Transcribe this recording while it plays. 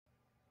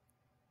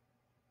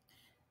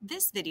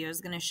This video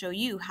is going to show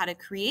you how to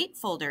create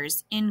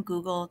folders in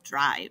Google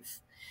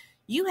Drive.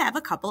 You have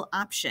a couple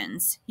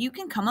options. You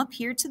can come up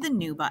here to the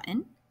New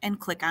button and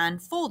click on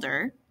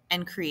Folder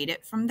and create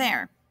it from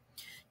there.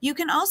 You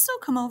can also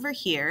come over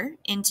here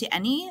into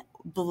any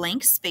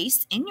blank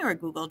space in your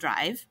Google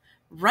Drive,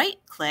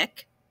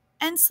 right-click,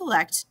 and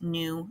select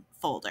New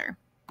Folder.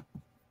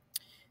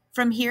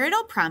 From here,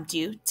 it'll prompt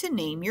you to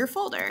name your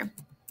folder.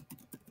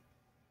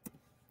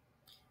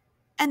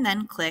 And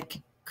then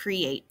click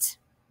Create.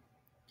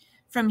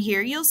 From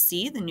here, you'll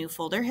see the new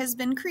folder has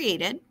been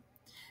created,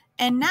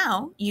 and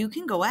now you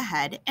can go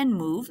ahead and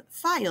move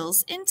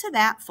files into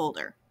that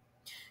folder.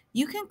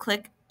 You can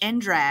click and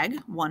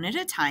drag one at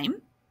a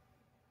time,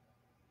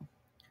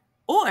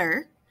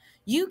 or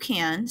you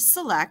can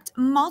select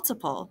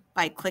multiple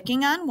by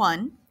clicking on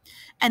one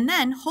and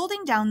then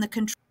holding down the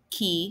Control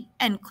key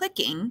and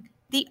clicking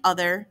the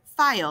other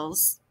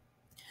files.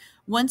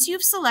 Once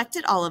you've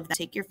selected all of them,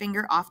 take your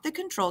finger off the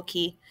Control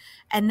key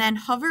and then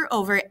hover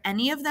over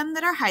any of them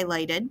that are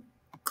highlighted,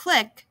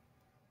 click,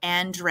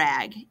 and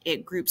drag.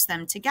 It groups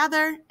them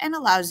together and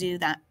allows you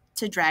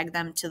to drag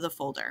them to the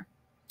folder.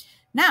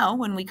 Now,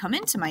 when we come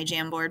into my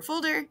Jamboard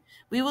folder,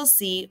 we will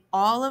see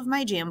all of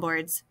my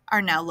Jamboards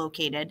are now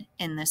located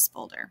in this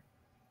folder.